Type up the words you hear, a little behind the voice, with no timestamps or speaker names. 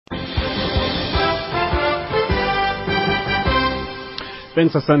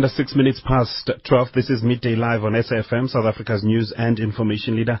Thanks, Asanda. 6 minutes past 12. This is Midday Live on SAFM, South Africa's news and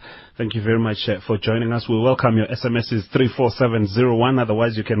information leader. Thank you very much for joining us. We welcome your SMSs 34701.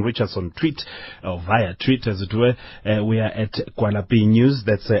 Otherwise, you can reach us on tweet or via tweet, as it were. We are at Kwala B News.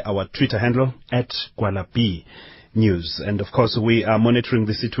 That's our Twitter handle, at Kwala B News. And of course, we are monitoring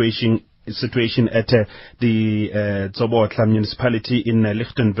the situation at the Zobotla municipality in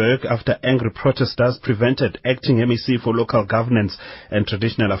Lichtenburg after angry protesters prevented acting MEC for local governance and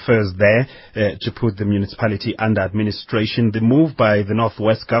traditional affairs there to put the municipality under administration. The move by the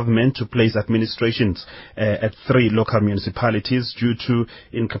Northwest government to place administrations at 3 local municipalities due to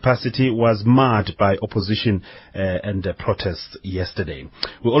incapacity was marred by opposition and protests yesterday.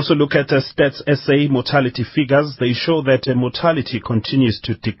 We also look at Stats SA mortality figures. They show that mortality continues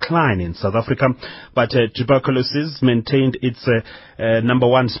to decline in South Africa, but tuberculosis maintained its number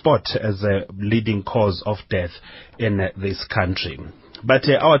 1 spot as a leading cause of death in this country. But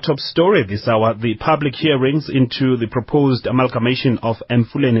our top story this hour, the public hearings into the proposed amalgamation of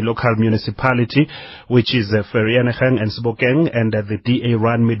Emfuleni local municipality, which is Vereeniging and Sebokeng, and the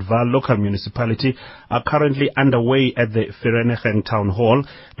DA-run Midvaal local municipality, are currently underway at the Vereeniging Town Hall.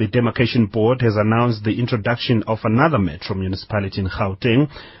 The Demarcation Board has announced the introduction of another metro municipality in Gauteng.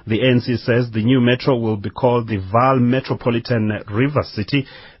 The ANC says the new metro will be called the Vaal Metropolitan River City.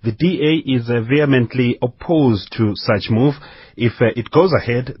 The DA is vehemently opposed to such move. If it goes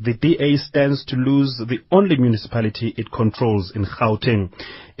ahead, the DA stands to lose the only municipality it controls in Gauteng.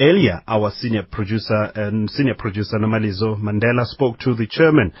 Earlier, our senior producer Nomalizo Mandela spoke to the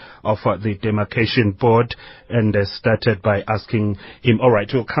chairman of the Demarcation Board and started by asking him, all right,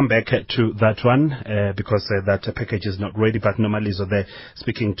 we'll come back to that one because that package is not ready, but Nomalizo there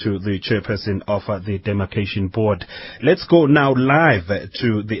speaking to the chairperson of the Demarcation Board. Let's go now live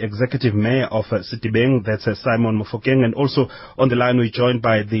to the executive mayor of Sedibeng, that's Simon Mofokeng, and also on the line we're joined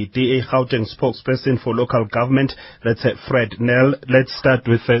by the DA Gauteng spokesperson for local government, that's Fred Nel. Let's start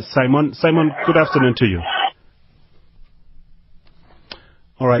with Simon. Simon, good afternoon to you.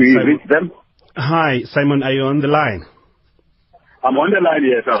 All right. Do you reach them? Hi, Simon, are you on the line? I'm on the line,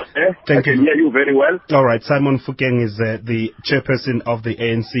 yes. Okay. Thank you. I can hear you very well. All right. Simon Mofokeng is the chairperson of the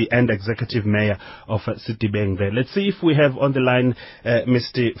ANC and executive mayor of Sedibeng there. Let's see if we have on the line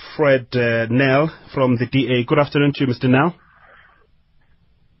Mr. Fred Nel from the DA. Good afternoon to you, Mr. Nel.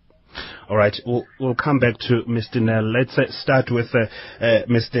 All right, we'll come back to Mr. Nel. Let's start with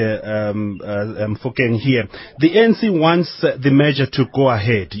Mr. Mofokeng here. The ANC wants the merger to go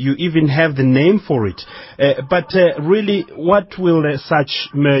ahead. You even have the name for it. But really, what will such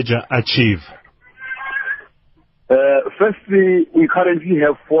merger achieve? Firstly, we currently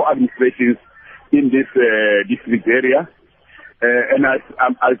have 4 administrations in this district area. And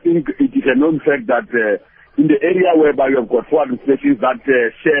I think it is a known fact that in the area whereby you have got 4 administrations that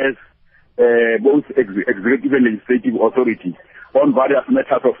shares both executive and legislative authority on various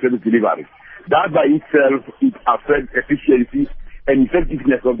matters of service delivery. That by itself, it affects efficiency and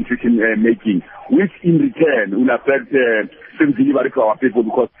effectiveness of decision making, which in return will affect service delivery to our people,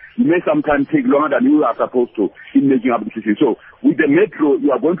 because it may sometimes take longer than you are supposed to in making up decisions. So with the metro, you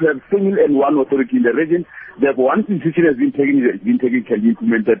are going to have single and one authority in the region. Therefore, once the decision has been taken, can be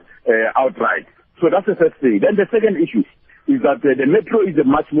implemented outright. So that's the first thing. Then the second issue is that the metro is a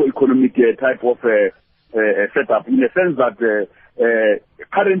much more economic type of setup, in the sense that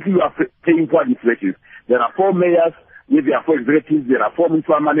currently we are paying for administrations. There are 4 mayors, there are 4 executives, there are 4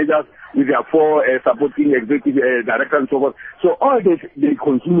 municipal managers, there are 4 supporting executive directors and so forth. So all this, they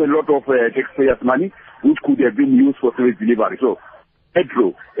consume a lot of taxpayers' money, which could have been used for service delivery. So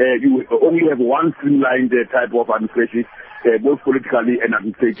metro, you only have one streamlined type of administration, both politically and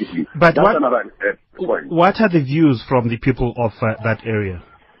administratively. But that's another point. What are the views from the people of that area?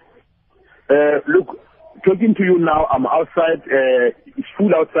 Look, talking to you now, I'm outside. It's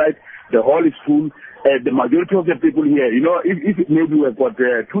full outside. The hall is full. The majority of the people here, you know, if maybe we've got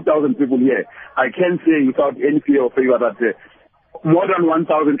 2,000 people here, I can say without any fear or favor that more than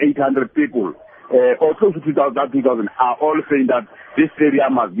 1,800 people, or close to 2,000, are all saying that this area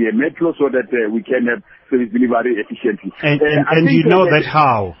must be a metro so that we can have service delivery efficiently. And you know that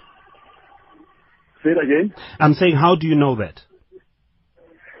how? Say it again? I'm saying, how do you know that?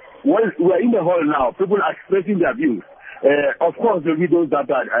 Well, we are in the hall now. People are expressing their views. Of course, there will be those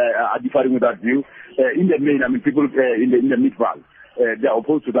that are differing with that view. In the main, I mean, people in the Midvaal, they are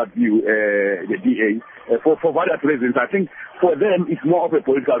opposed to that view, the DA. for various reasons. I think for them it's more of a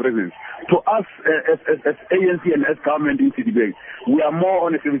political reason. To us, as ANC and as government in Citibank, we are more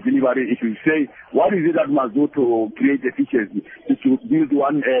on a service delivery issue. Say, what is it that must do to create efficiency? Is to build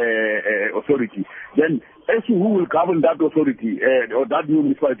one authority. Then, as to who will govern that authority or that new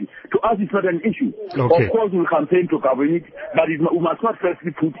municipality, to us it's not an issue. Okay. Of course, we'll campaign to govern it, but we must not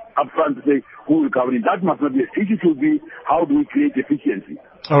firstly put up front to say who will govern it. That must not be. The issue should be how do we create efficiency.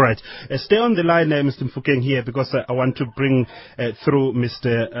 All right. Stay on the line, Mr. Mfokeng, here, because I want to bring through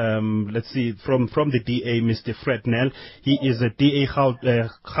Mr. Let's see, from the DA, Mr. Fred Nel. He is a DA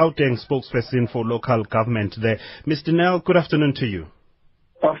Gauteng spokesperson for local government there. Mr. Nel, good afternoon to you.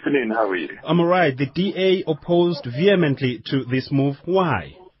 Afternoon, how are you? I'm all right. The DA opposed vehemently to this move.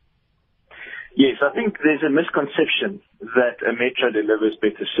 Why? Yes, I think there's a misconception that a metro delivers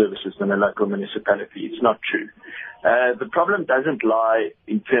better services than a local municipality. It's not true. The problem doesn't lie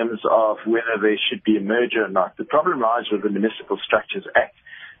in terms of whether there should be a merger or not. The problem lies with the Municipal Structures Act,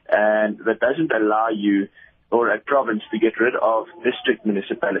 and that doesn't allow you or a province to get rid of district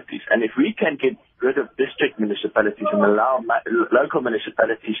municipalities. And if we can get rid of district municipalities and allow local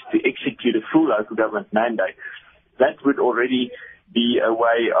municipalities to execute a full local government mandate, that would already be a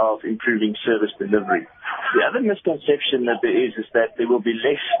way of improving service delivery. The other misconception that there is that there will be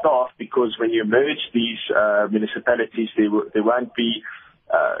less staff because when you merge these municipalities, there won't be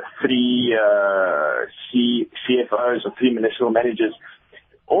three CFOs or three municipal managers.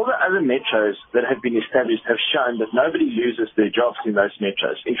 All the other metros that have been established have shown that nobody loses their jobs in those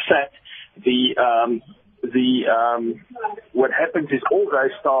metros. In fact, what happens is all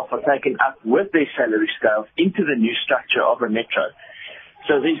those staff are taken up with their salary scales into the new structure of a metro.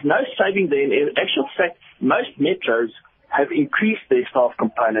 So there's no saving there. In actual fact, most metros have increased their staff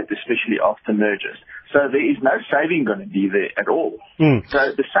component, especially after mergers. So there is no saving going to be there at all.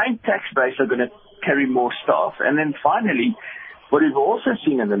 So the same tax base are going to carry more staff. And then finally, what we've also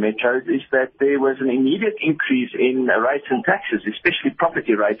seen in the metros is that there was an immediate increase in rates and taxes, especially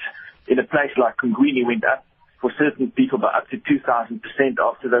property rates. In a place like Kungwini went up for certain people by up to 2,000%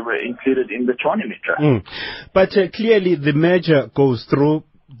 after they were included in the Tshwane Metro. But clearly the merger goes through.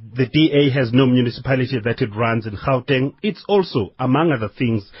 The DA has no municipality that it runs in Gauteng. It's also, among other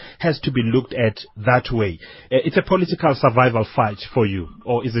things, has to be looked at that way. It's a political survival fight for you,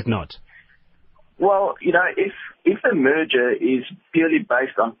 or is it not? Well, you know, if a merger is purely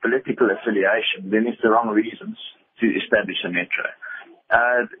based on political affiliation, then it's the wrong reasons to establish a metro.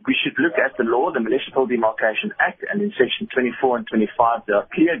 We should look at the law, the Municipal Demarcation Act, and in Section 24 and 25, there are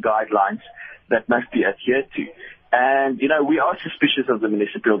clear guidelines that must be adhered to. And, you know, we are suspicious of the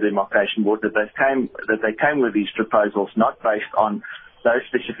Municipal Demarcation Board that they came with these proposals not based on those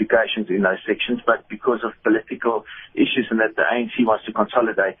specifications in those sections, but because of political issues and that the ANC wants to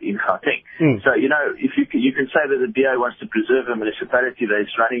consolidate in Gauteng. So, you know, if you can say that the DA wants to preserve a municipality that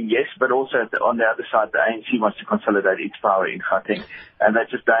is running, yes, but also on the other side, the ANC wants to consolidate its power in Gauteng, and they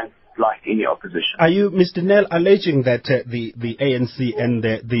just don't like any opposition. Are you, Mr. Nel, alleging that the ANC and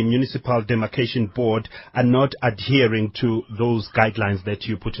the Municipal Demarcation Board are not adhering to those guidelines that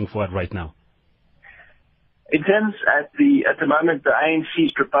you're putting forward right now? In terms at the moment, the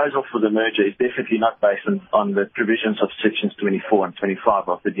ANC's proposal for the merger is definitely not based on the provisions of sections 24 and 25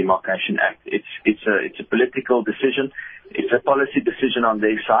 of the Demarcation Act. It's a political decision. It's a policy decision on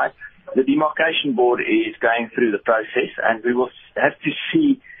their side. The Demarcation Board is going through the process, and we will have to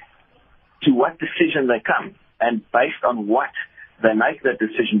see to what decision they come, and based on what they make that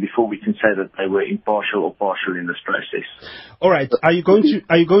decision before we can say that they were impartial or partial in this process. All right. Are you going to,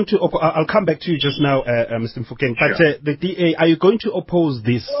 I'll come back to you just now, Mr. Mfokeng, but Sure. the DA, are you going to oppose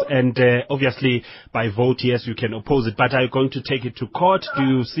this? And obviously by vote, yes, you can oppose it, but are you going to take it to court? Do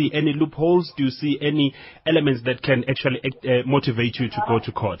you see any loopholes? Do you see any elements that can actually motivate you to go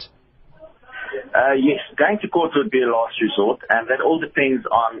to court? Yes, going to court would be a last resort, and that all depends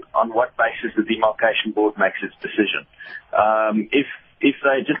on what basis the Demarcation Board makes its decision. If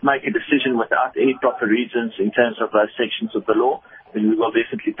they just make a decision without any proper reasons in terms of those sections of the law, then we will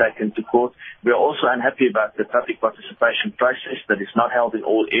definitely take them to court. We are also unhappy about the public participation process that is not held in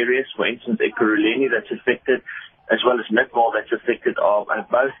all areas. For instance, Ekurhuleni that's affected, as well as Netball that's affected, have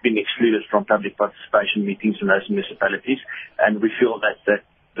both been excluded from public participation meetings in those municipalities, and we feel that's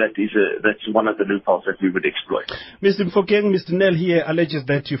one of the loopholes that we would exploit. Mr. Mfokeng, Mr. Nel here alleges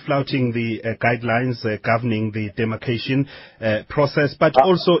that you're flouting the guidelines governing the demarcation process, but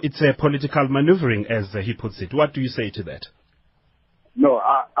also it's a political maneuvering, as he puts it. What do you say to that? No,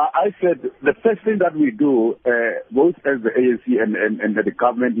 I said the first thing that we do, both as the ANC and the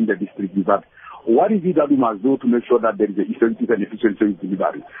government in the district, is that what is it that we must do to make sure that there is an effective and efficient service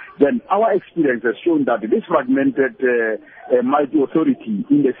delivery? Then our experience has shown that this fragmented multi-authority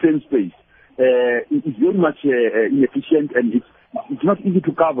in the same space is very much inefficient, and it's not easy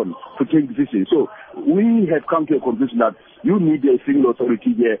to govern, to take decisions. So we have come to a conclusion that you need a single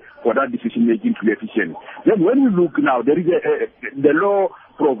authority there for that decision making to be efficient. Then when we look now, there is the law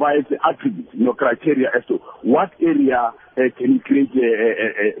provides attributes, criteria as to what area can create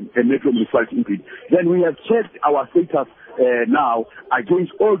a metro municipality increase. Then we have checked our status now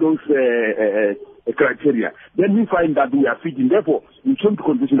against all those criteria. Then we find that we are fitting. Therefore, we came to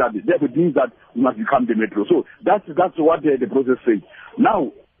conclusion that therefore means that we must become the metro. So that's what the process says.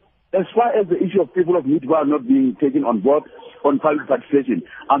 Now, as far as the issue of people of Midvaal not being taken on board on public participation,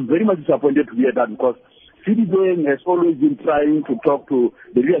 I'm very much disappointed to hear that, because Citibank has always been trying to talk to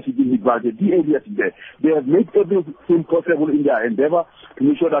the leadership in Midvaal, the DA leadership there. They have made everything possible in their endeavor to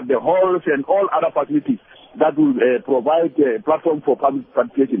make sure that the halls and all other facilities that will provide a platform for public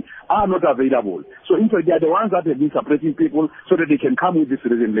participation are not available. So in fact, they are the ones that have been suppressing people so that they can come with this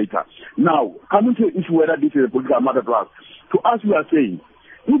reason later. Now, coming to the issue whether this is a political matter to us, we are saying,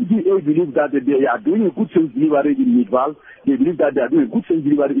 if DA believes that they are doing a good service delivery in Midvaal, they believe that they are doing a good service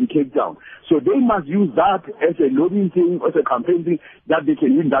delivery in Cape Town. So they must use that as a lobbying thing, as a campaign thing, that they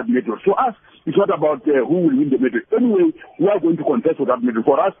can win that metro. For us, it's not about who will win the metro. Anyway, we are going to contest for that metro.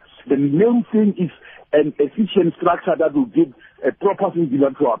 For us, the main thing is an efficient structure that will give a proper service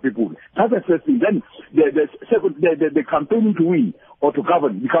delivery to our people. That's the first thing. Then the campaigning to win or to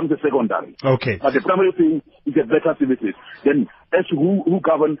govern becomes the secondary. Okay. But the primary thing is a better services. Then as to who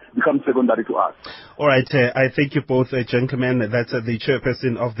govern becomes secondary to us. All right. I thank you both, gentlemen. That's the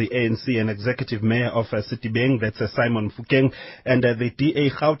chairperson of the ANC and executive mayor of Citibank. That's Simon Fukeng. And the DA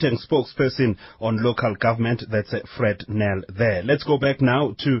Gauteng spokesperson on local government. That's Fred Nel there. Let's go back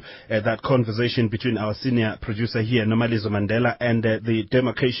now to that conversation between our senior producer here, Nomalizo Mandela, and the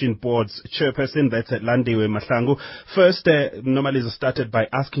Demarcation Board's chairperson. That's Landiwe Mahlangu. First, Nomalizo started by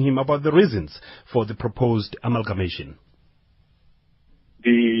asking him about the reasons for the proposed amalgamation.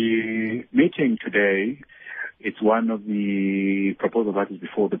 The meeting today, it's one of the proposals that is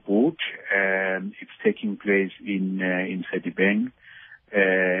before the board, and it's taking place in Citibank.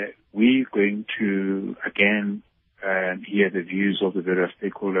 We're going to again hear the views of the various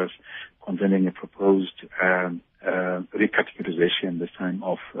stakeholders concerning a proposed recategorization this time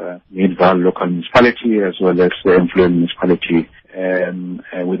of Midvaal local municipality as well as the influent municipality,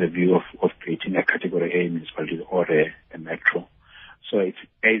 with a view of creating a category A municipality or a metro. So it's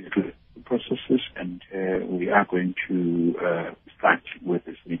basically processes, and we are going to start with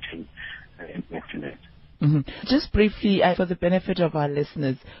this meeting implementing it. Mm-hmm. Just briefly, for the benefit of our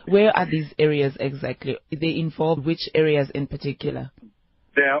listeners, where are these areas exactly? They involve which areas in particular?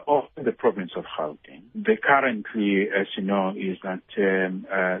 They are all in the province of Gauteng. They currently, as you know, is that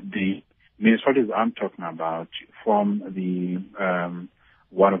the municipalities I'm talking about form the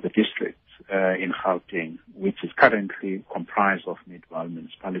one of the districts in Gauteng, which is currently comprised of Midvaal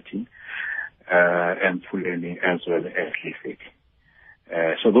municipality and Fuleni as well as Lefik.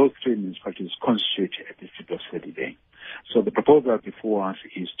 So those three municipalities constitute a district of Citibank. So the proposal before us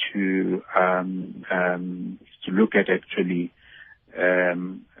is to look at actually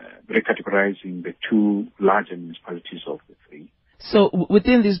recategorizing the two larger municipalities of the three. So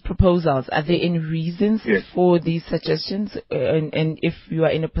within these proposals, are there any reasons Yes. for these suggestions? And if you are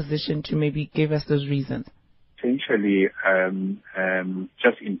in a position to maybe give us those reasons? Essentially,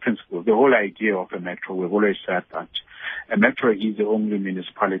 just in principle, the whole idea of a metro, we've always said that a metro is the only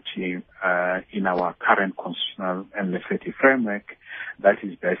municipality in our current constitutional and legislative framework that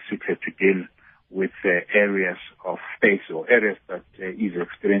is best suited to deal with areas of space or areas that is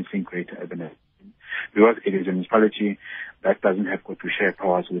experiencing greater urbanization, because it is a municipality that doesn't have to share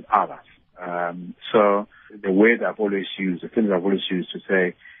powers with others. So the way that I've always used, the things I've always used to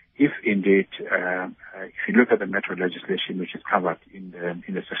say, if indeed, if you look at the metro legislation, which is covered in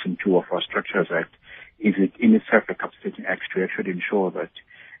the Section 2 of our Structures Act, is it in itself a capacitating act to actually ensure that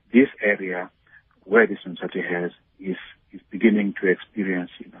this area where this municipality has is beginning to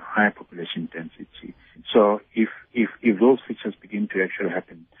experience higher population density. So if those features begin to actually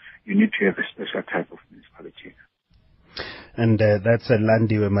happen, you need to have a special type of municipality. And that's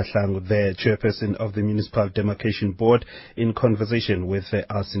Landiwe Mahlangu, the chairperson of the Municipal Demarcation Board, in conversation with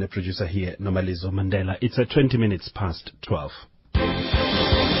our senior producer here, Nomalizo Mandela. It's 20 minutes past 12.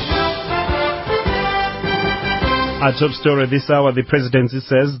 Our top story this hour, the presidency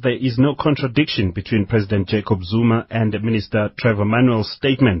says there is no contradiction between President Jacob Zuma and Minister Trevor Manuel's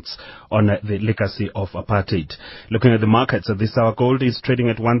statements on the legacy of apartheid. Looking at the markets this hour, gold is trading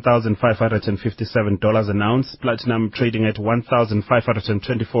at $1,557 an ounce, platinum trading at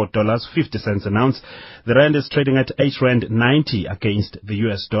 $1,524.50 an ounce. The rand is trading at R8.90 against the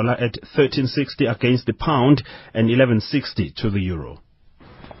US dollar, at 13.60 against the pound, and 11.60 to the euro.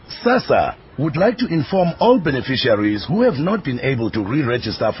 SASSA would like to inform all beneficiaries who have not been able to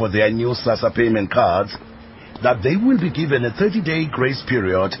re-register for their new SASSA payment cards that they will be given a 30-day grace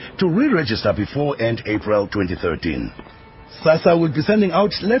period to re-register before end April 2013. SASSA will be sending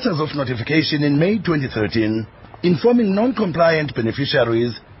out letters of notification in May 2013 informing non-compliant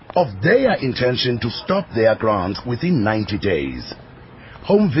beneficiaries of their intention to stop their grants within 90 days.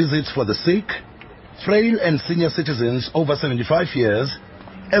 Home visits for the sick, frail and senior citizens over 75 years,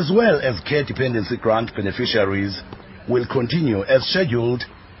 as well as care dependency grant beneficiaries, will continue as scheduled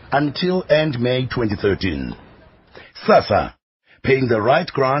until end May 2013. SASSA, paying the right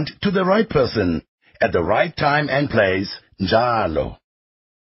grant to the right person at the right time and place, njalo.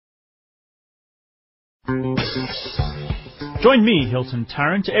 Join me, Hilton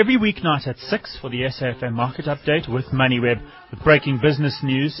Tarrant, every weeknight at 6 for the SAFM Market Update with MoneyWeb, with breaking business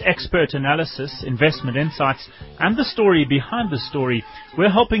news, expert analysis, investment insights, and the story behind the story.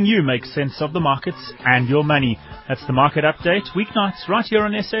 We're helping you make sense of the markets and your money. That's the Market Update, weeknights right here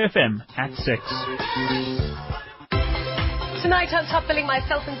on SAFM at 6. Tonight on Top Billing,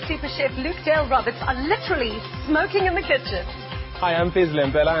 myself and super chef Luke Dale Roberts are literally smoking in the kitchen. Hi, I'm Fez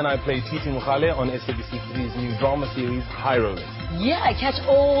Lembela and I play Titi Mukhale on SABC3's new drama series, High Rollers. Yeah, I catch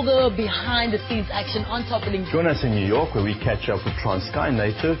all the behind-the-scenes action on Top Billing. Join us in New York where we catch up with Transkei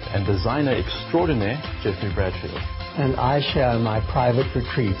native and designer extraordinaire, Jeffrey Bradfield. And I share my private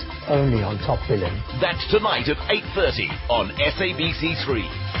retreat only on Top Billing. That's tonight at 8:30 on SABC3.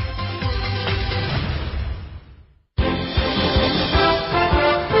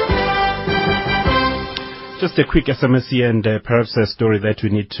 Just a quick SMS here and perhaps a story that we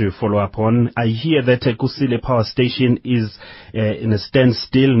need to follow up on. I hear that Kusile Power Station is in a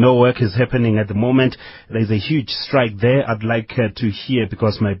standstill. No work is happening at the moment. There's a huge strike there. I'd like to hear,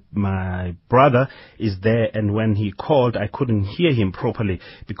 because my brother is there, and when he called, I couldn't hear him properly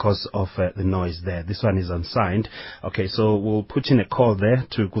because of the noise there. This one is unsigned. Okay, so we'll put in a call there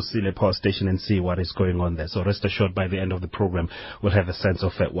to Kusile Power Station and see what is going on there. So rest assured, by the end of the program, we'll have a sense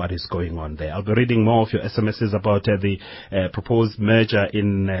of what is going on there. I'll be reading more of your SMS about the proposed merger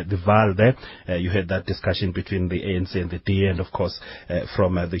in the Vaal there. You heard that discussion between the ANC and the DA, and of course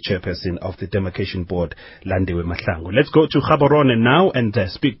from the chairperson of the Demarcation Board, Landiwe Mahlangu. Let's go to Gaborone now and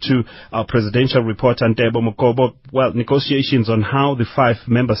speak to our presidential reporter, Ntebo Mokobo. Well, negotiations on how the 5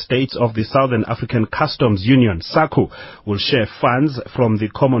 member states of the Southern African Customs Union, SACU, will share funds from the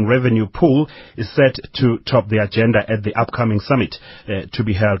Common Revenue Pool is set to top the agenda at the upcoming summit to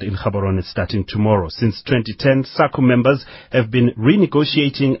be held in Gaborone starting tomorrow. Since 2010, SACU members have been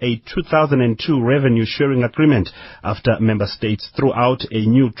renegotiating a 2002 revenue sharing agreement after member states threw out a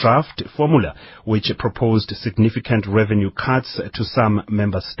new draft formula which proposed significant revenue cuts to some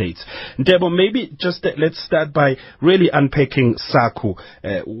member states. Ntebo, maybe just let's start by really unpacking SACU.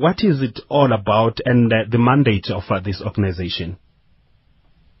 What is it all about, and the mandate of this organization?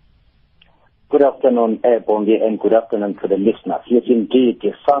 Good afternoon, Bongi, and good afternoon to the listeners. Yes, indeed,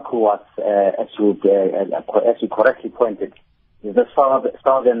 the SACU was, as you correctly pointed, is the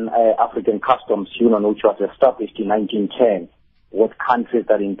Southern African Customs Union, which was established in 1910, with countries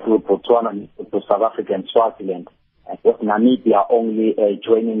that include Botswana, South Africa, and Swaziland, and with Namibia only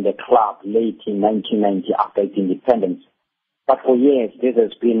joining the club late in 1990 after its independence. But for years, this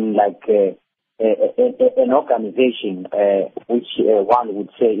has been like an organization which one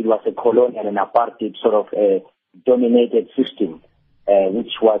would say it was a colonial and apartheid sort of dominated system,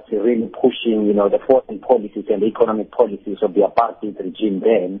 which was really pushing, the foreign policies and economic policies of the apartheid regime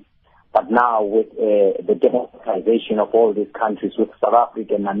then. But now with the democratization of all these countries, with South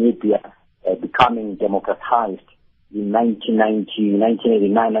Africa and Namibia becoming democratized in 1989,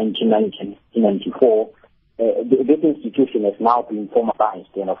 1990, 1994, this institution has now been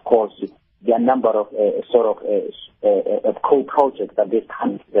formalized, and of course there are a number of co-projects that these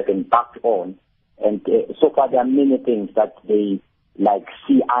countries have embarked on, and so far there are many things that they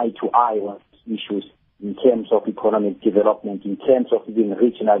see eye to eye on issues in terms of economic development, in terms of even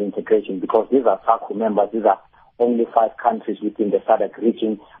regional integration, because these are SACU members. These are only 5 countries within the SADC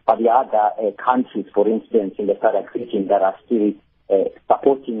region, but the other countries, for instance, in the SADC region that are still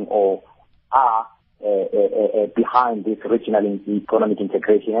supporting or are behind this regional economic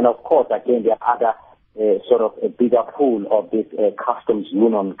integration. And of course, again, there are other sort of a bigger pool of these customs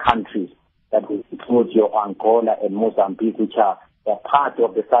union countries that will include your Angola and Mozambique, which are part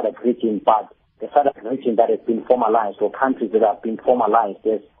of the SADC region, but the SADC region that has been formalized, or countries that have been formalized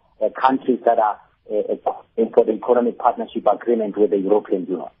as countries that are for the economic partnership agreement with the European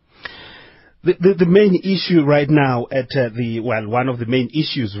Union. The main issue right now at one of the main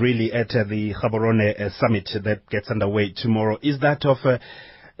issues really at the Gaborone summit that gets underway tomorrow is that of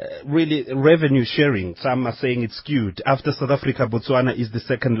really revenue sharing. Some are saying it's skewed. After South Africa, Botswana is the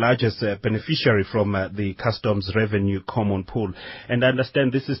second largest beneficiary from the customs revenue common pool. And I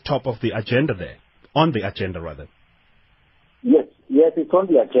understand this is top of the agenda there, on the agenda rather. Yes, it's on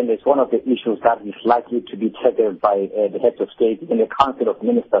the agenda. It's one of the issues that is likely to be tackled by the heads of state. In the Council of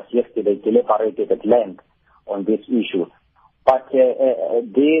Ministers yesterday deliberated at length on this issue. But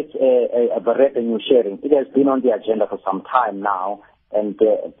this revenue sharing, it has been on the agenda for some time now. And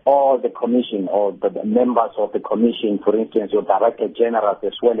all the commission, or the members of the commission, for instance, your director generals,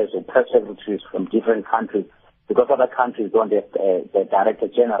 as well as your press secretaries from different countries, because other countries don't have the director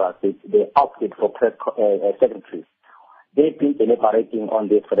generals, they opted for press secretaries. They've been deliberating on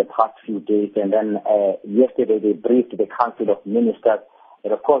this for the past few days, and then yesterday they briefed the Council of Ministers.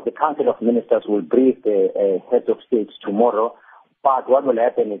 And of course, the Council of Ministers will brief the heads of states tomorrow. But what will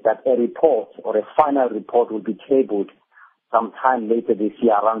happen is that a report, or a final report, will be tabled sometime later this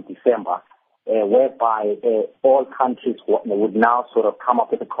year, around December, whereby all countries would now sort of come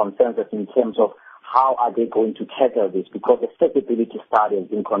up with a consensus in terms of how are they going to tackle this, because the feasibility study has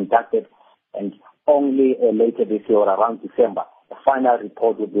been conducted, and only later this year or around December, the final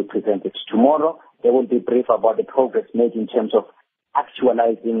report will be presented. Tomorrow, they will be brief about the progress made in terms of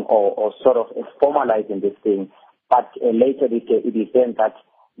actualizing or sort of formalizing this thing. But later this year, it is then that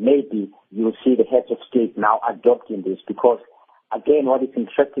maybe you'll see the heads of state now adopting this, because, again, what is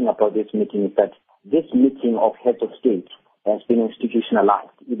interesting about this meeting is that this meeting of heads of state has been institutionalized.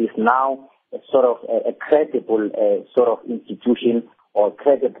 It is now a sort of a credible sort of institution or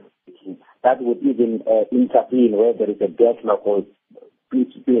credible that would even intervene where there is a deadlock, or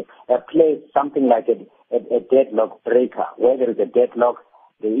play something like a deadlock breaker. Where there is a deadlock,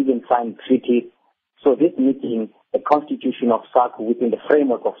 they even sign treaties. So this meeting, the constitution of SACU within the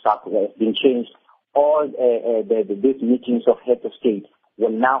framework of SACU has been changed. All these meetings of heads of state will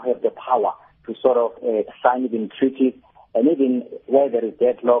now have the power to sort of sign even treaties, and even where there is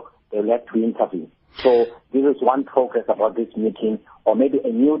deadlock, they will have to intervene. So this is one progress about this meeting, or maybe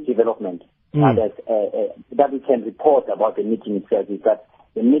a new development that we can report about the meeting itself, is that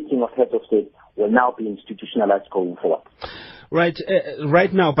the meeting of heads of state will now be institutionalized going forward. Right.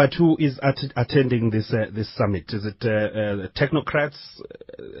 Right now, but who is attending this summit? Is it technocrats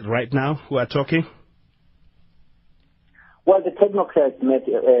right now who are talking? Well, the technocrats met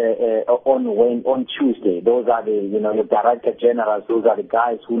on Tuesday. Those are the director generals. Those are the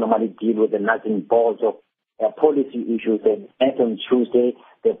guys who normally deal with the nuts and bolts of policy issues. They met on Tuesday.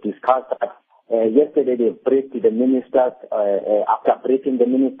 They've discussed that. Yesterday they briefed the ministers. After briefing the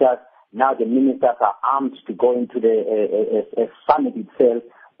ministers, now the ministers are armed to go into the summit itself,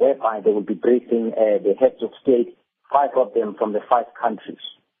 whereby they will be briefing the heads of state, 5 of them from the 5 countries.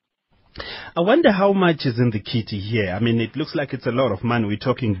 I wonder how much is in the kitty here. I mean, it looks like it's a lot of money. We're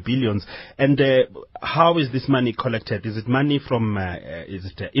talking billions. And how is this money collected? Is it money from,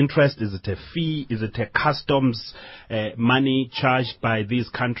 is it interest? Is it a fee? Is it a customs money charged by these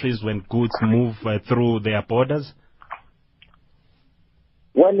countries when goods move through their borders?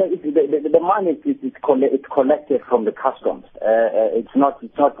 Well, the money it's collected from the customs. It's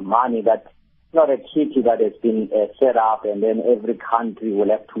not money that, it's not a kitty that has been set up and then every country will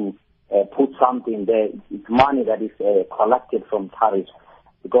have to put something there. It's money that is collected from tariffs,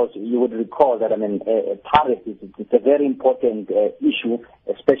 because you would recall that, tariffs is a very important issue,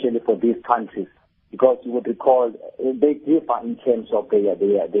 especially for these countries, because you would recall they differ in terms of their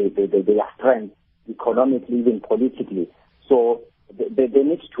strength economically, even politically. So they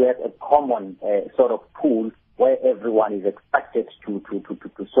need to have a common sort of pool where everyone is expected to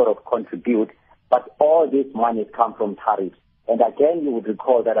sort of contribute, but all these monies come from tariffs. And again, you would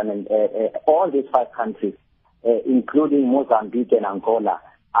recall that all these 5 countries, including Mozambique and Angola,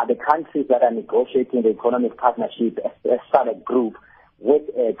 are the countries that are negotiating the economic partnership as SADC group with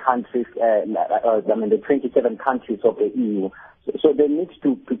countries, the 27 countries of the EU. So they need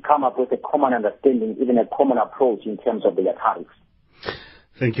to come up with a common understanding, even a common approach in terms of their tariffs.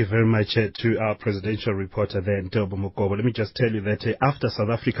 Thank you very much to our presidential reporter there, Ntobo Mokobo. Let me just tell you that after South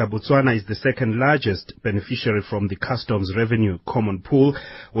Africa, Botswana is the second largest beneficiary from the Customs Revenue Common Pool,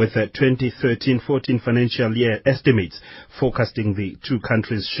 with 2013-14 financial year estimates forecasting the two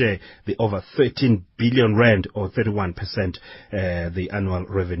countries share the over 13 billion rand, or 31% the annual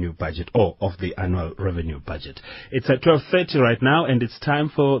revenue budget, or of the annual revenue budget. It's at 12:30 right now, and it's time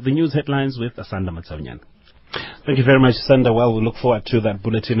for the news headlines with Asanda Matsavnyan. Thank you very much, Sanda. Well, we look forward to that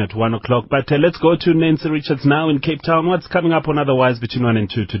bulletin at 1 o'clock. But let's go to Nancy Richards now in Cape Town. What's coming up on Otherwise between 1 and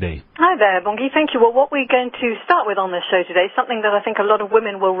 2 today? Hi there, Bongi. Thank you. Well, what we're going to start with on this show today is something that I think a lot of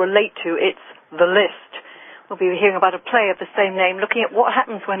women will relate to. It's The List. We'll be hearing about a play of the same name, looking at what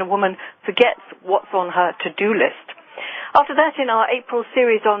happens when a woman forgets what's on her to-do list. After that, in our April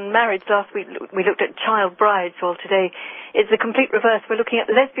series on marriage, last week we looked at child brides. Well, today it's the complete reverse. We're looking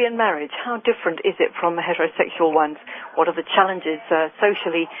at lesbian marriage. How different is it from heterosexual ones? What are the challenges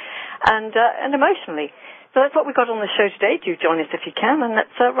socially and emotionally? So that's what we've got on the show today. Do join us if you can, and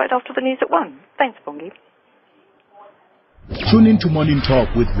that's right after the news at 1. Thanks, Bongi. Tune in to Morning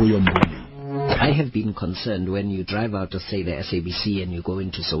Talk with Vuyo Mbuli. I have been concerned when you drive out of, say, the SABC and you go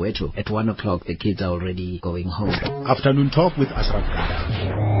into Soweto. At 1 o'clock, the kids are already going home. Afternoon Talk with Asraf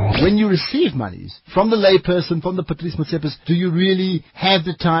Gada. When you receive monies from the layperson, from the Patrice Motsepe's, do you really have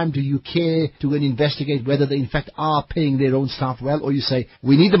the time? Do you care to go and investigate whether they in fact are paying their own staff well? Or you say,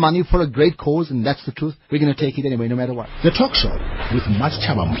 we need the money for a great cause and that's the truth. We're going to take it anyway, no matter what. The Talk Show with Mats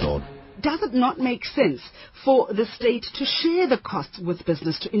Chabamdod. Does it not make sense for the state to share the costs with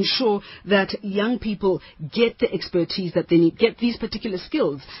business to ensure that young people get the expertise that they need, get these particular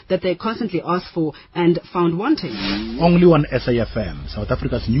skills that they constantly ask for and found wanting? Only on SAFM, South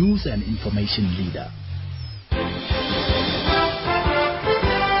Africa's news and information leader.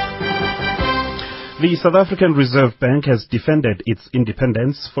 The South African Reserve Bank has defended its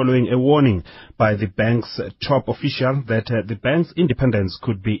independence following a warning by the bank's top official that the bank's independence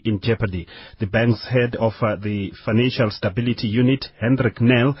could be in jeopardy. The bank's head of the Financial Stability Unit, Hendrik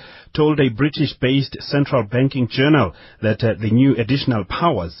Nel, told a British-based central banking journal that the new additional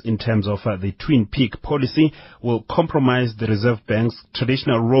powers in terms of the twin peak policy will compromise the Reserve Bank's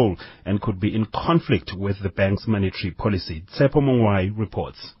traditional role and could be in conflict with the bank's monetary policy. Tsepo Mongwai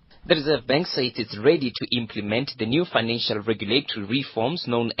reports. The Reserve Bank says it's ready to implement the new financial regulatory reforms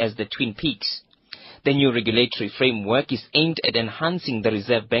known as the Twin Peaks. The new regulatory framework is aimed at enhancing the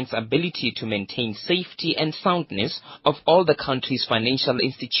Reserve Bank's ability to maintain safety and soundness of all the country's financial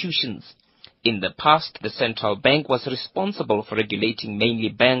institutions. In the past, the central bank was responsible for regulating mainly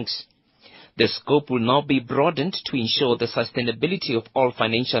banks. The scope will now be broadened to ensure the sustainability of all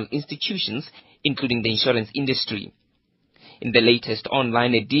financial institutions, including the insurance industry. In the latest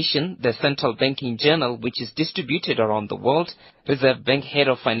online edition, the Central Banking Journal, which is distributed around the world, Reserve Bank Head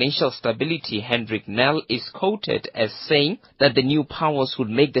of Financial Stability Hendrik Nel is quoted as saying that the new powers would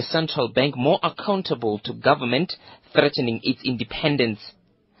make the central bank more accountable to government, threatening its independence.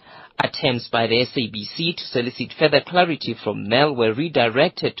 Attempts by the SABC to solicit further clarity from Nel were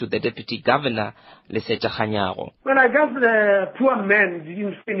redirected to the Deputy Governor, Lesetja Kganyago. Well, I guess the poor man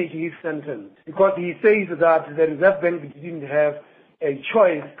didn't finish his sentence because he says that the Reserve Bank didn't have a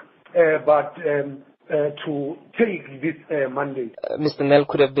choice but to take this mandate. Mr. Nel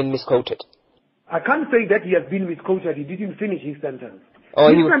could have been misquoted. I can't say that he has been misquoted. He didn't finish his sentence.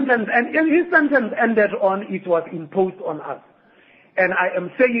 His sentence ended on it was imposed on us. And I am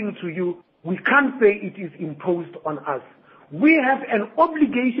saying to you, we can't say it is imposed on us. We have an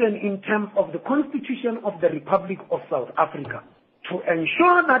obligation in terms of the Constitution of the Republic of South Africa to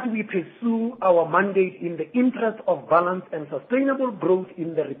ensure that we pursue our mandate in the interest of balanced and sustainable growth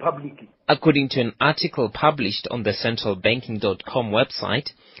in the Republic. According to an article published on the centralbanking.com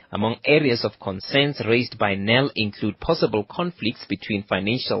website, among areas of concerns raised by Nel include possible conflicts between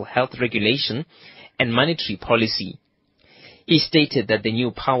financial health regulation and monetary policy. He stated that the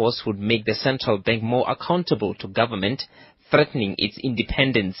new powers would make the central bank more accountable to government, threatening its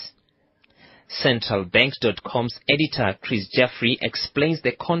independence. Centralbank.com's editor, Chris Jeffrey, explains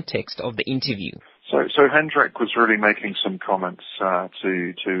the context of the interview. So Hendrik was really making some comments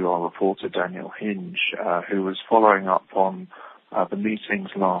to our reporter, Daniel Hinge, who was following up on the meetings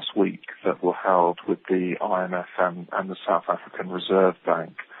last week that were held with the IMF and the South African Reserve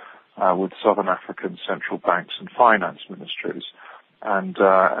Bank, with Southern African central banks and finance ministries. And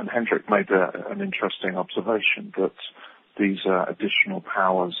Hendrik made an interesting observation that these additional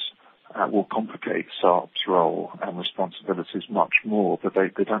powers will complicate SARB's role and responsibilities much more, but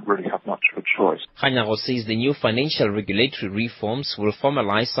they don't really have much of a choice. Kganyago says the new financial regulatory reforms will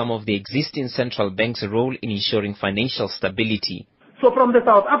formalize some of the existing central bank's role in ensuring financial stability. So from the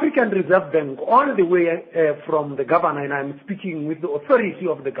South African Reserve Bank all the way from the governor, and I'm speaking with the authority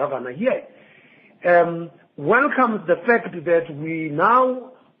of the governor here, welcomes the fact that we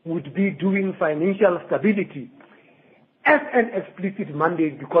now would be doing financial stability as an explicit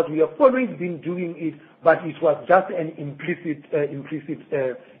mandate, because we have always been doing it, but it was just an implicit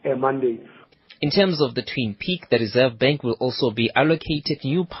mandate. In terms of the Twin Peak, the Reserve Bank will also be allocated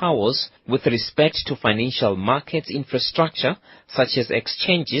new powers with respect to financial markets infrastructure, such as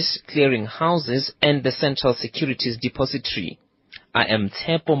exchanges, clearing houses, and the Central Securities Depository. I am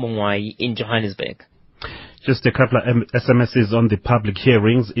Tepo Mongwai in Johannesburg. Just a couple of SMSs on the public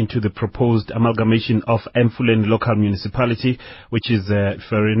hearings into the proposed amalgamation of Emfuleni local municipality, which is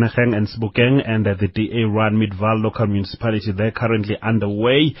Vereeniging and Sebokeng, and the DA-run Midvaal local municipality. They're currently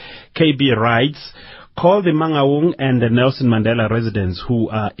underway. KB writes, call the Mangaung and the Nelson Mandela residents who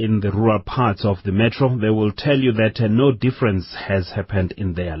are in the rural parts of the metro. They will tell you that no difference has happened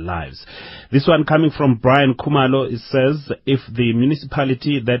in their lives. This one coming from Brian Kumalo, it says, if the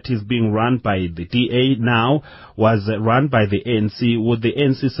municipality that is being run by the DA now was run by the ANC, would the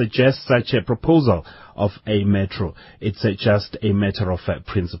ANC suggest such a proposal of a metro? It's just a matter of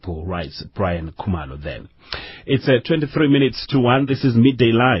principle, writes Brian Kumalo there. It's 23 minutes to 1. This is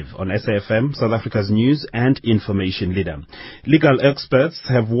Midday Live on SAFM, South Africa's news and information leader. Legal experts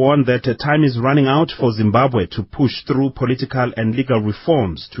have warned that time is running out for Zimbabwe to push through political and legal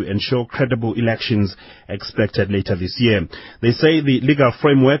reforms to ensure credible elections expected later this year. They say the legal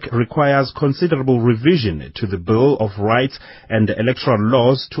framework requires considerable revision to the Bill of Rights and Electoral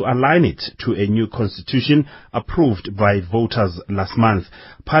Laws to align it to a new constitution approved by voters last month.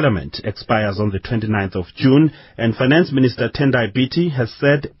 Parliament expires on the 29th of June, and Finance Minister Tendai Biti has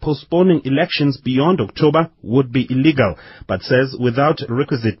said postponing elections beyond October would be illegal, but says without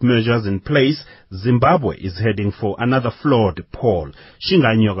requisite measures in place, Zimbabwe is heading for another flawed poll.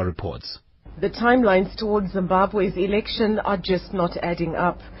 Shingai Nyoga reports. The timelines towards Zimbabwe's election are just not adding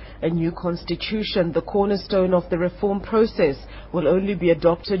up. A new constitution, the cornerstone of the reform process, will only be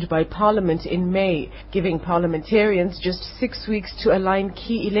adopted by Parliament in May, giving parliamentarians just 6 weeks to align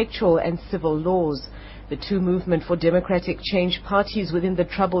key electoral and civil laws. The two Movement for Democratic Change parties within the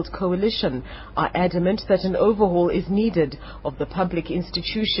troubled coalition are adamant that an overhaul is needed of the public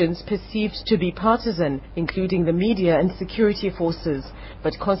institutions perceived to be partisan, including the media and security forces.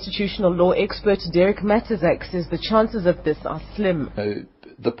 But constitutional law expert Derek Matizak says the chances of this are slim.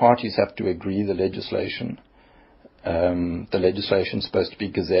 The parties have to agree the legislation. The legislation is supposed to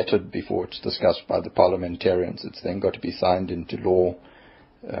be gazetted before it's discussed by the parliamentarians. It's then got to be signed into law.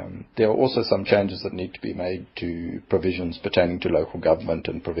 There are also some changes that need to be made to provisions pertaining to local government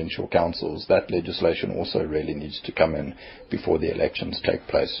and provincial councils. That legislation also really needs to come in before the elections take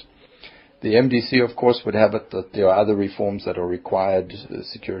place. The MDC, of course, would have it that there are other reforms that are required,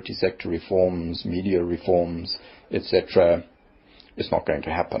 security sector reforms, media reforms, etc. It's not going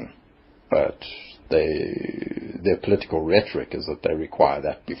to happen, but their political rhetoric is that they require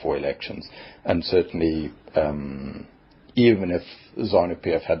that before elections. And certainly, even if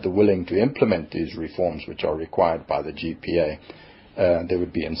ZANU-PF had the willing to implement these reforms which are required by the GPA, there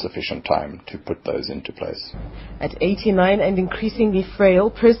would be insufficient time to put those into place. At 89 and increasingly frail,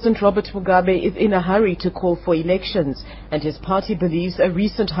 President Robert Mugabe is in a hurry to call for elections, and his party believes a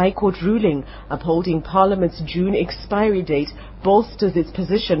recent High Court ruling upholding Parliament's June expiry date bolsters its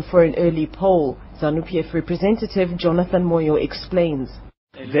position for an early poll. ZANU-PF representative Jonathan Moyo explains.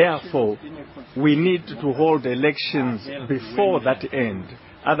 Therefore, we need to hold elections before that end.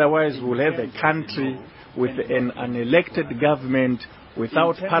 Otherwise, we'll have a country with an unelected government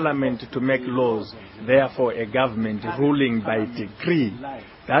without parliament to make laws, therefore a government ruling by decree.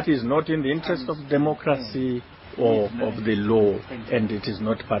 That is not in the interest of democracy or of the law, and it is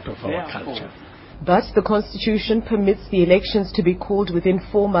not part of our culture. But the Constitution permits the elections to be called within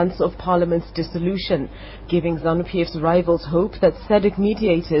 4 months of Parliament's dissolution, giving ZANU-PF's rivals hope that SADC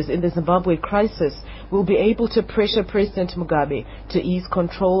mediators in the Zimbabwe crisis will be able to pressure President Mugabe to ease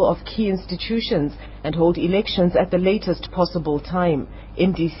control of key institutions and hold elections at the latest possible time.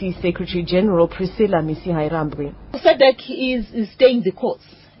 MDC Secretary General Priscilla Misihairambri. SADC is staying the course.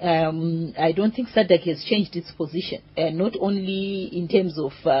 I don't think SADC has changed its position, not only in terms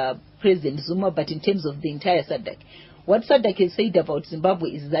of President Zuma, but in terms of the entire SADC. What SADC has said about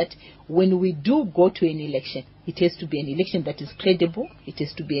Zimbabwe is that when we do go to an election, it has to be an election that is credible, it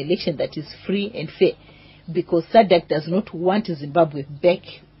has to be an election that is free and fair, because SADC does not want Zimbabwe back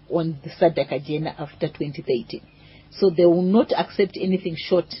on the SADC agenda after 2013. So they will not accept anything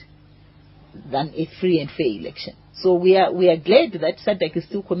short than a free and fair election. So we are glad that SADC is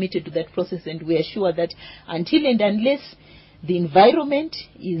still committed to that process, and we are sure that until and unless the environment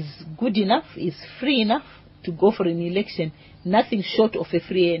is good enough, is free enough to go for an election, nothing short of a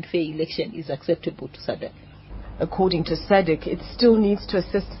free and fair election is acceptable to SADC. According to SADC, it still needs to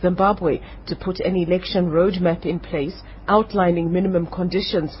assist Zimbabwe to put an election roadmap in place outlining minimum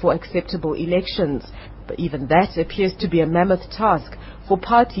conditions for acceptable elections. But even that appears to be a mammoth task for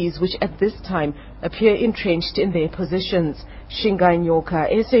parties which at this time appear entrenched in their positions. Shingai Nyoka,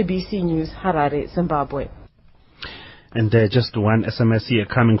 SABC News, Harare, Zimbabwe. And just one SMS here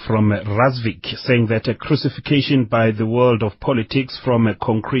coming from Razvik saying that a crucifixion by the world of politics from a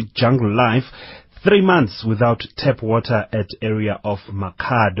concrete jungle life, 3 months without tap water at area of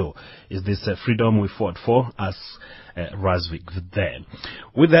Makado. Is this freedom we fought for? As Razvik there.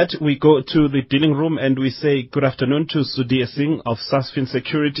 With that, we go to the dealing room and we say good afternoon to Sudhir Singh of Sasfin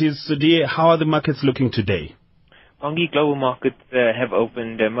Securities. Sudhir, how are the markets looking today? Bongi, global markets have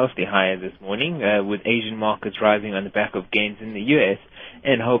opened mostly higher this morning, with Asian markets rising on the back of gains in the U.S.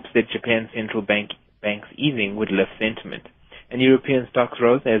 and hopes that Japan's central bank's easing would lift sentiment. And European stocks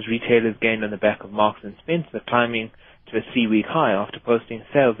rose as retailers gained on the back of Marks & Spencer, climbing to a 3-week high after posting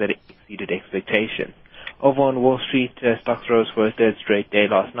sales that exceeded expectations. Over on Wall Street, stocks rose for a third straight day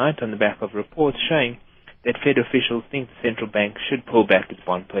last night on the back of reports showing that Fed officials think the central bank should pull back its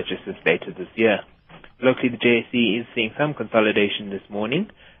bond purchases later this year. Locally, the JSE is seeing some consolidation this morning,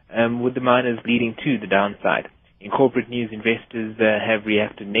 with the miners leading to the downside. In corporate news, investors have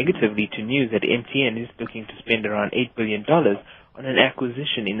reacted negatively to news that MTN is looking to spend around $8 billion on an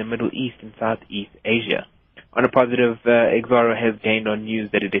acquisition in the Middle East and Southeast Asia. On a positive, Exxaro has gained on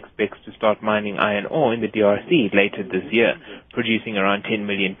news that it expects to start mining iron ore in the DRC later this year, producing around 10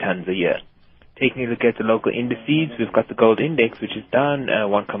 million tons a year. Taking a look at the local indices, we've got the gold index, which is down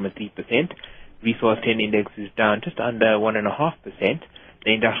 1.3%. Resource 10 index is down just under 1.5%.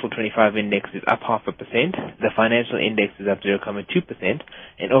 The industrial 25 index is up 0.5%. The financial index is up 0.2%.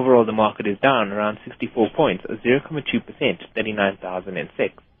 And overall, the market is down around 64 points, or 0.2%,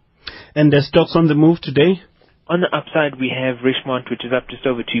 39,006. And the stocks on the move today? On the upside, we have Richmond, which is up just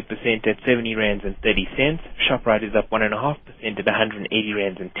over 2% at 70 rands and 30 cents. ShopRite is up 1.5% at 180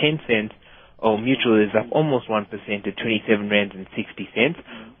 rands and 10 cents. Old Mutual is up almost 1% at 27 rands and 60 cents.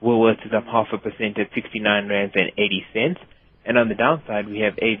 Woolworths is up 0.5% at 69 rands and 80 cents. And on the downside, we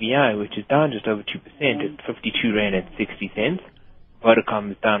have AVI, which is down just over 2% at 52 rand and 60 cents. Vodacom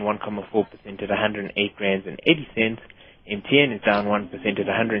is down 1.4% at 108 rands and 80 cents. MTN is down 1% at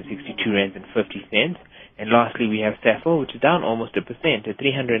 162 rands and 50 cents. And lastly, we have Safol, which is down almost 1% at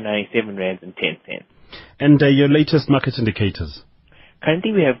 397 rands and 10 cents. And your latest market indicators?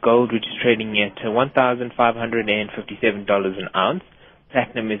 Currently, we have gold, which is trading at $1,557 an ounce.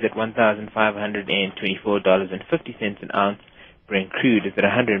 Platinum is at $1,524.50 an ounce. Brent crude is at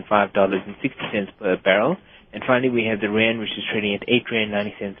 $105.60 per barrel. And finally, we have the rand, which is trading at 8 rand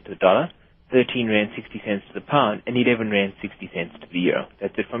 90 cents to the dollar, 13 rand 60 cents to the pound, and 11 rand 60 cents to the euro.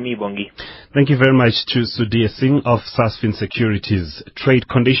 That's it from me, Bongi. Thank you very much to Sudhir Singh of Sasfin Securities. Trade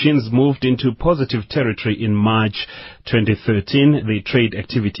conditions moved into positive territory in March 2013. The Trade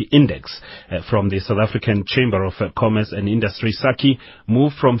Activity Index from the South African Chamber of Commerce and Industry, SACCI,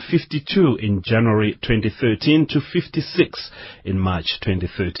 moved from 52 in January 2013 to 56 in March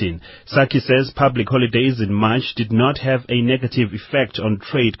 2013. SACCI says public holidays in March did not have a negative effect on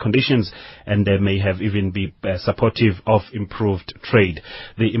trade conditions, and they may have even been supportive of improved trade.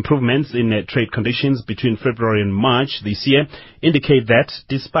 The improvements in trade conditions between February and March this year indicate that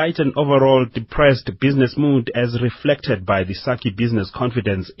despite an overall depressed business mood as reflected by the SACCI Business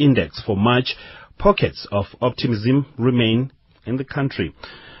Confidence Index for March, pockets of optimism remain in the country,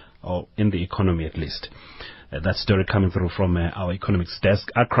 or in the economy at least. That story coming through from our economics desk,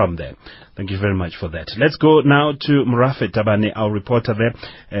 Akram there. Thank you very much for that. Let's go now to Murafe Tabane, our reporter there,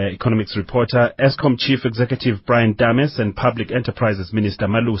 economics reporter. Eskom Chief Executive Brian Dames and Public Enterprises Minister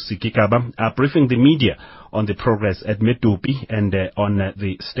Malusi Gigaba are briefing the media on the progress at Medupi and on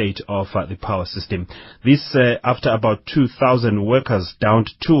the state of the power system. This after about 2,000 workers downed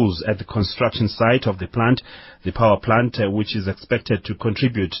tools at the construction site of the plant. The power plant, which is expected to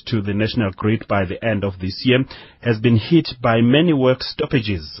contribute to the national grid by the end of this year, has been hit by many work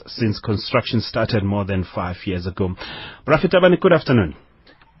stoppages since construction started more than 5 years ago. Rafi Tabani, good afternoon.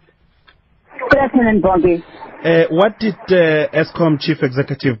 Good afternoon, Bobby. What did Eskom Chief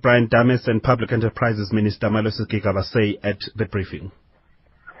Executive Brian Dames and Public Enterprises Minister Malusi Gigaba say at the briefing?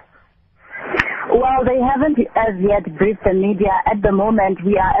 Well, they haven't as yet briefed the media. At the moment,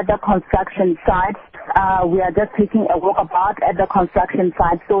 we are at the construction site. We are just taking a walkabout at the construction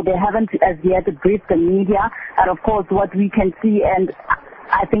site, so they haven't as yet briefed the media. And of course, what we can see and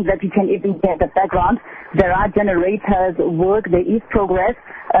I think that you can even hear the background. There are generators, work, there is progress.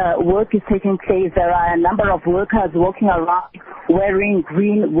 Work is taking place. There are a number of workers walking around wearing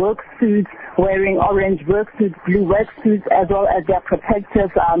green work suits, wearing orange work suits, blue work suits, as well as their protective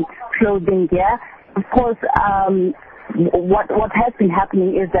clothing gear. Of course, what has been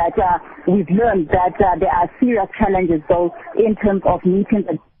happening is that we've learned that there are serious challenges, though, in terms of meeting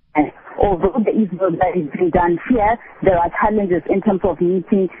the deadline. Although there is work that is being done here, there are challenges in terms of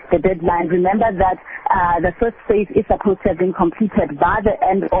meeting the deadline. Remember that the first phase is supposed to have been completed by the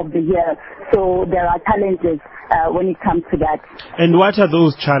end of the year, so there are challenges when it comes to that. And what are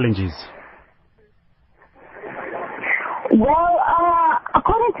those challenges? Well,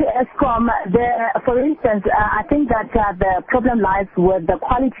 according to Eskom, for instance, I think that the problem lies with the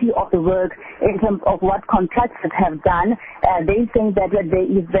quality of the work in terms of what contractors have done. They think that there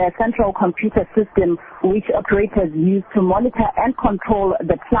is the central computer system which operators use to monitor and control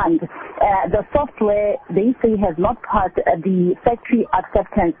the plant. The software, they say, has not passed the factory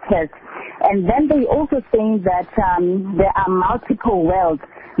acceptance test. And then they also saying that there are multiple wells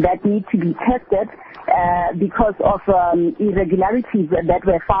that need to be tested because of irregularities that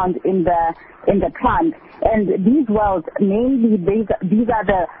were found in the plant. And these wells, mainly these are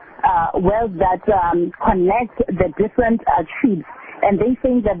the wells that connect the different tubes. And they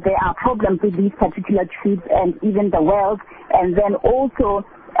think that there are problems with these particular tubes and even the wells. And then also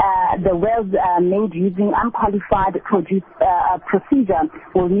the wells made using unqualified procedure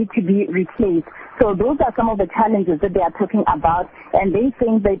will need to be replaced. So those are some of the challenges that they are talking about, and they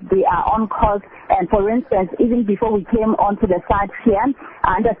think that they are on course. And for instance, even before we came onto the site here,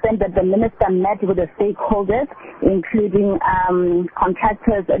 I understand that the minister met with the stakeholders, including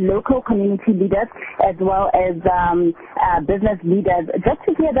contractors, local community leaders, as well as business leaders, just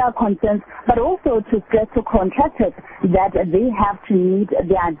to hear their concerns, but also to stress to contractors that they have to meet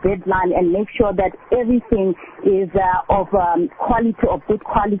their deadline and make sure that everything is of quality, of good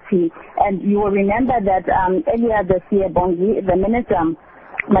quality. And you will remember that earlier this year, Bongi, the minister,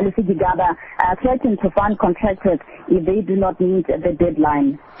 Malusi Gigaba, threatened to fund contractors if they do not meet the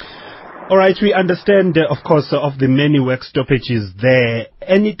deadline. All right, we understand, of course, of the many work stoppages there.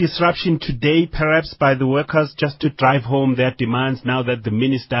 Any disruption today, perhaps, by the workers just to drive home their demands now that the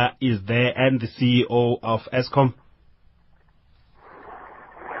minister is there and the CEO of Eskom?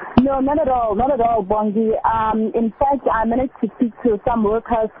 No, not at all, Bongi. In fact, I managed to speak to some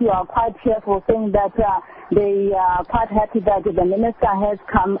workers who are quite cheerful, saying that they are quite happy that the minister has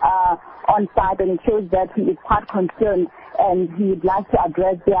come on site, and it shows that he is quite concerned and he would like to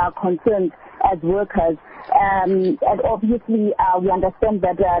address their concerns as workers. And obviously, we understand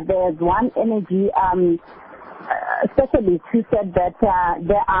that there's one energy specialist who said that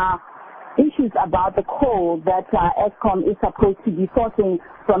there are issues about the coal that Eskom is supposed to be sourcing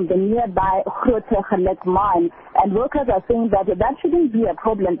from the nearby Grootegeluk mine. And workers are saying that that shouldn't be a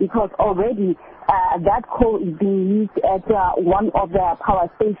problem because already that coal is being used at one of the power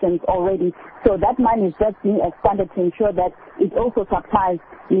stations already. So that mine is just being expanded to ensure that it also supplies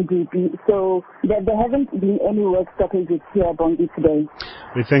EDP. So there haven't been any work stoppages here, Bongi, today.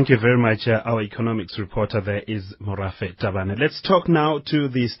 We thank you very much. Our economics reporter there is Morafe Tabane. Let's talk now to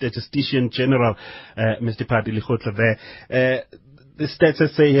the Statistician General, Mr. Padi Likhotla there. The Stats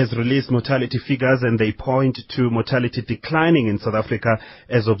SA has released mortality figures, and they point to mortality declining in South Africa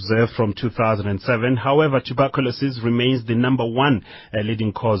as observed from 2007. However, tuberculosis remains the number one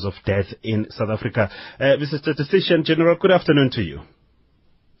leading cause of death in South Africa. Mr. Statistician General, good afternoon to you.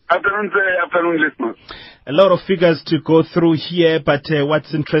 Afternoon, listeners. A lot of figures to go through here, but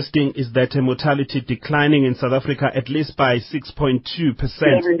what's interesting is that mortality declining in South Africa at least by 6.2%.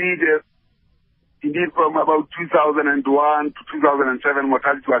 Yes, indeed, from about 2001 to 2007,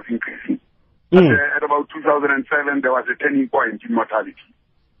 mortality was increasing. At about 2007, there was a turning point in mortality.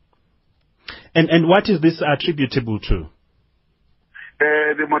 And what is this attributable to?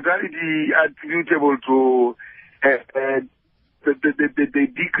 The mortality attributable to the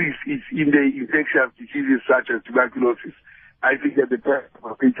decrease is in the infectious diseases such as tuberculosis. I think that the presence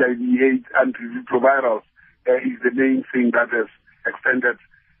of HIV/AIDS and retrovirals is the main thing that has extended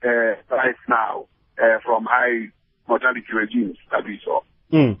life now from high mortality regimes that we saw.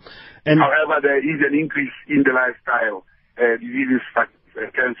 And however, there is an increase in the lifestyle diseases such as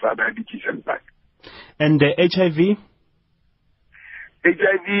cancer, diabetes, and that. And HIV?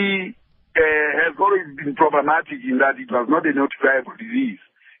 HIV has always been problematic in that it was not a notifiable disease,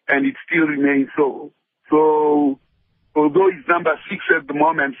 and it still remains so. So, although it's number 6 at the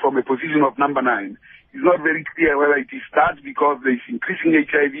moment from a position of number 9, it's not very clear whether it starts because there's increasing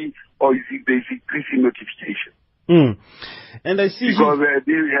HIV or is it there's increasing notification. And I see because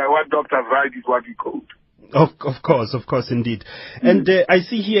what doctors write is what we code. Of course, indeed. And I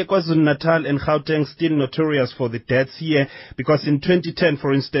see here KwaZulu-Natal and Gauteng still notorious for the deaths here, because in 2010,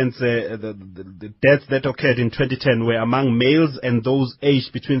 for instance, the deaths that occurred in 2010 were among males and those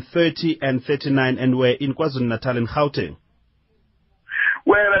aged between 30 and 39, and were in KwaZulu-Natal and Gauteng.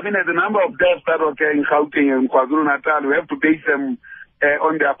 Well, I mean, the number of deaths that occur in Gauteng and KwaZulu-Natal, we have to base them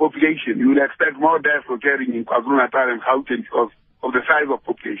on their population. You will expect more deaths occurring in KwaZulu-Natal and Gauteng because of the size of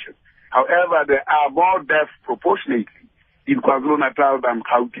population. However, there are more deaths proportionately in KwaZulu-Natal than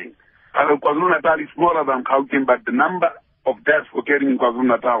Gauteng. KwaZulu-Natal is smaller than Gauteng, but the number of deaths occurring in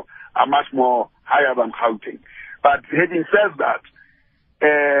KwaZulu-Natal are much more higher than Gauteng. But having said that,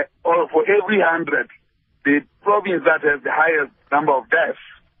 for every 100, the province that has the highest number of deaths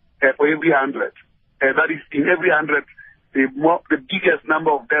for every 100, that is, in every 100, the biggest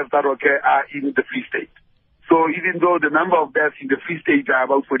number of deaths that occur are in the Free State. So even though the number of deaths in the Free State are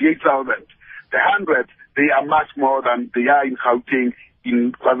about 48,000, the 100, they are much more than they are in Gauteng,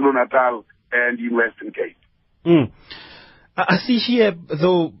 in KwaZulu-Natal, and in Western Cape. I see here,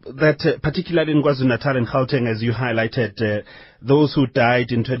 though, that particularly in KwaZulu-Natal and Gauteng, as you highlighted, those who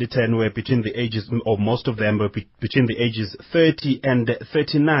died in 2010 were between the ages, or most of them were between the ages 30 and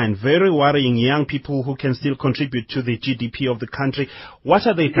 39. Very worrying young people who can still contribute to the GDP of the country. What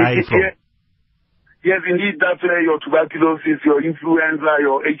are they dying from? Yes, indeed, that's where your tuberculosis, your influenza,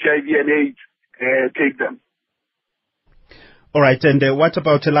 your HIV and AIDS take them. All right, and what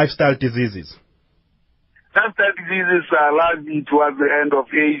about lifestyle diseases? Lifestyle diseases are largely towards the end of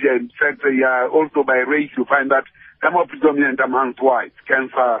age, and in fact, also by race, you find that they're more predominant amongst whites,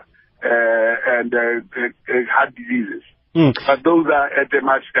 cancer and heart diseases. But those are at a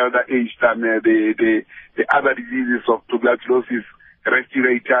much elder age than the other diseases of tuberculosis,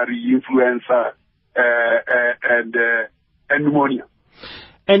 respiratory, influenza, and pneumonia.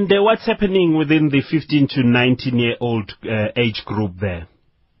 And what's happening within the 15 to 19-year-old age group there?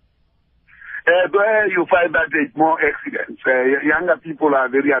 There you find that there's more accidents. Younger people are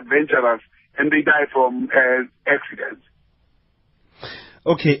very adventurous and they die from accidents.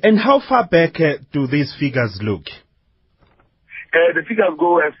 Okay, and how far back do these figures look? The figures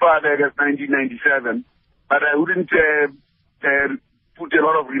go as far back as 1997, but I wouldn't put a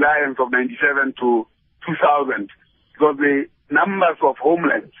lot of reliance of 97 to 2000 because the numbers of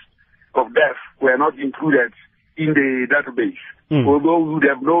homelands of death were not included in the database. Although we would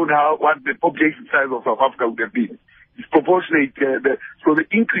have known what the population size of South Africa would have been. It's proportionate. So the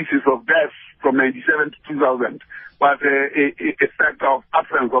increases of deaths from 97 to 2000 was a factor of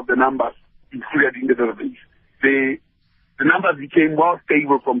absence of the numbers included in the database. The numbers became more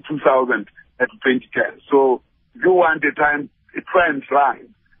stable from 2000 to 2010. So if you want a trend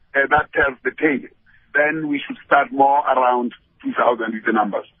line that tells the tale, then we should start more around 2000 with the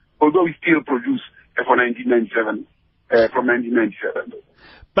numbers. Although we still produce for 1997. From 1997.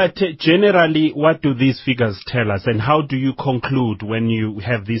 But generally, what do these figures tell us, and how do you conclude when you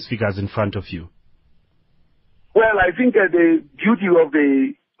have these figures in front of you? Well, I think the beauty of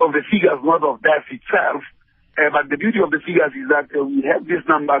the figures, not of death itself, but the beauty of the figures is that we have these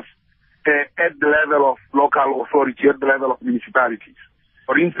numbers at the level of local authority, at the level of municipalities.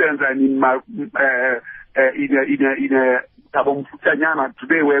 For instance, in Thabo Mofokeng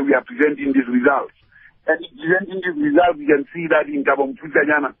today, where we are presenting these results. And in presenting these results, you can see that in Thabo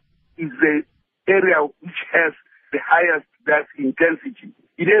Mofokeng is the area which has the highest death intensity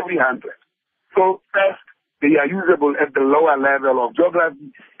in every 100. So first, they are usable at the lower level of geography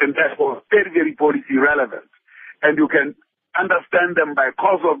and therefore very, very policy relevant. And you can understand them by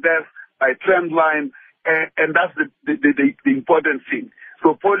cause of death, by trend line, and that's the important thing.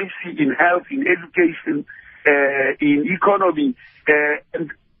 So policy in health, in education, in economy,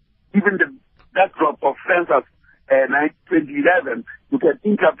 and even the backdrop of census 2011, you can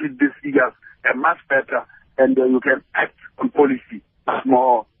interpret these figures much better, and you can act on policy much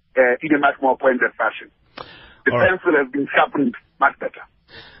more in a much more pointed fashion. The pencil has been sharpened much better.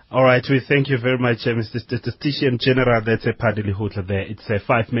 All right, we thank you very much, Mr. Statistician General. That's Padili Hutla there. It's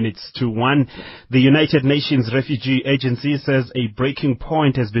 5 minutes to 1. The United Nations Refugee Agency says a breaking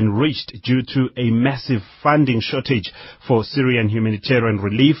point has been reached due to a massive funding shortage for Syrian humanitarian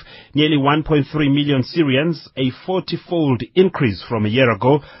relief. Nearly 1.3 million Syrians, a 40-fold increase from a year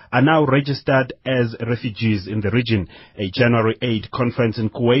ago, are now registered as refugees in the region. A January aid conference in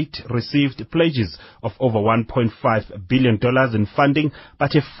Kuwait received pledges of over $1.5 billion in funding,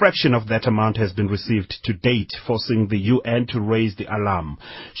 but a fraction of that amount has been received to date, forcing the UN to raise the alarm.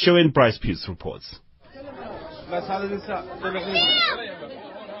 Showen Bryce Pearce reports.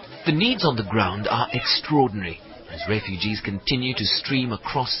 The needs on the ground are extraordinary. as refugees continue to stream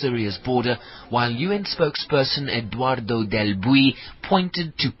across Syria's border, while UN spokesperson Eduardo Del Bui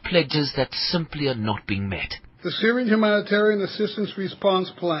pointed to pledges that simply are not being met. The Syrian Humanitarian Assistance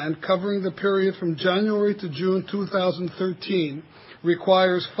Response Plan, covering the period from January to June 2013,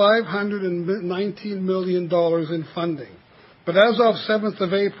 requires $519 million in funding. But as of 7th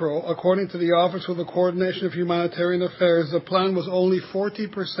of April, according to the Office for the Coordination of Humanitarian Affairs, the plan was only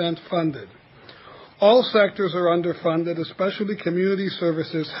 40% funded. All sectors are underfunded, especially community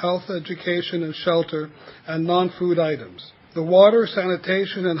services, health, education, and shelter, and non-food items. The water,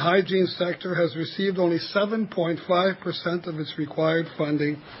 sanitation, and hygiene sector has received only 7.5% of its required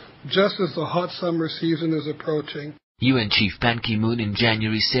funding, just as the hot summer season is approaching. UN Chief Ban Ki-moon in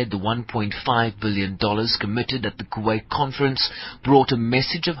January said the $1.5 billion committed at the Kuwait conference brought a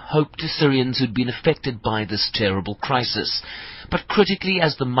message of hope to Syrians who'd been affected by this terrible crisis. But critically,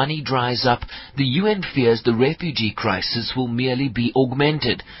 as the money dries up, the UN fears the refugee crisis will merely be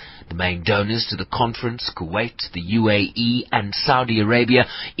augmented. The main donors to the conference, Kuwait, the UAE and Saudi Arabia,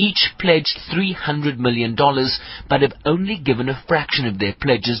 each pledged $300 million, but have only given a fraction of their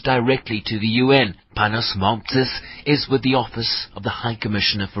pledges directly to the UN. Panos Mountzis is with the Office of the High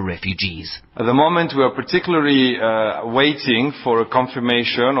Commissioner for Refugees. At the moment, we are particularly waiting for a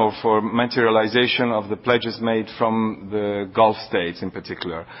confirmation or for materialization of the pledges made from the Gulf states in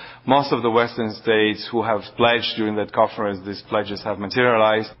particular. Most of the Western states who have pledged during that conference, these pledges have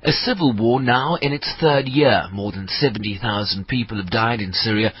materialized. A civil war now in its third year. More than 70,000 people have died in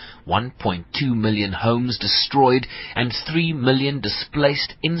Syria, 1.2 million homes destroyed, and 3 million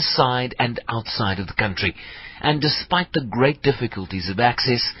displaced inside and outside of the country. And despite the great difficulties of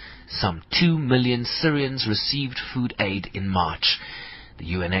access, some 2 million Syrians received food aid in March. The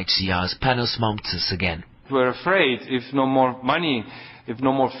UNHCR's Panos Mountzis again. We're afraid if no more money, if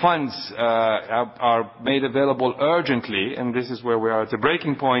no more funds are made available urgently, and this is where we are at the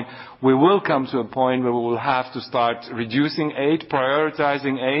breaking point, we will come to a point where we will have to start reducing aid,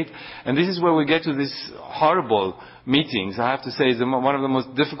 prioritizing aid, and this is where we get to these horrible meetings. I have to say, it's one of the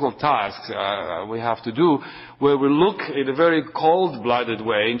most difficult tasks we have to do, where we look in a very cold-blooded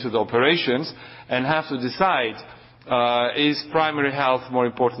way into the operations and have to decide, is primary health more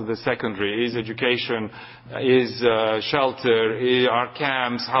important than secondary? Is education, is shelter, are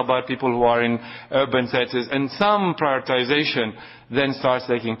camps, how about people who are in urban settings? And some prioritization then starts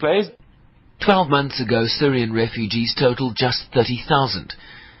taking place. 12 months ago, Syrian refugees totaled just 30,000.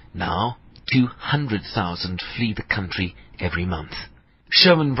 Now, 200,000 flee the country every month.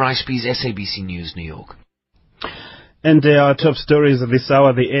 Sherman Brycebees, SABC News, New York. And our top stories this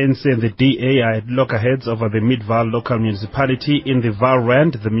hour, the ANC and the DA are at loggerheads over the Midvaal local municipality. In the Vaal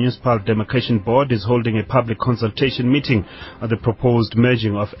Rand, the Municipal Demarcation Board is holding a public consultation meeting on the proposed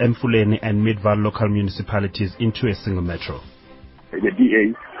merging of Emfuleni and Midvaal local municipalities into a single metro. The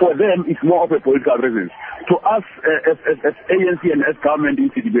DA, for them, it's more of a political reason. To us, as ANC and as government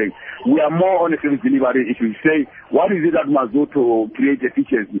in Citibank, we are more on a service delivery issue. Say, what is it that must do to create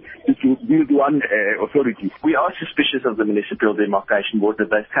efficiency, to build one authority? We are suspicious of the Municipal Demarcation Board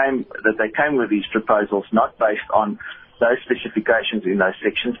that they came with these proposals not based on those specifications in those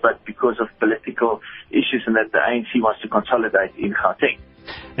sections, but because of political issues and that the ANC wants to consolidate in Gauteng.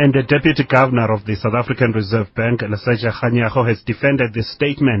 And the Deputy Governor of the South African Reserve Bank, Lesetja Kganyago, has defended the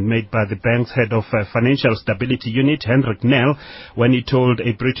statement made by the bank's head of Financial Stability Unit, Hendrik Nel, when he told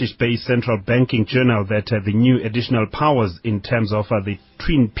a British-based central banking journal that the new additional powers in terms of the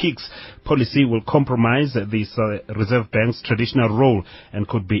Twin Peaks policy will compromise the Reserve Bank's traditional role and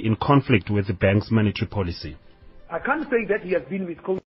could be in conflict with the bank's monetary policy. I can't say that he has been with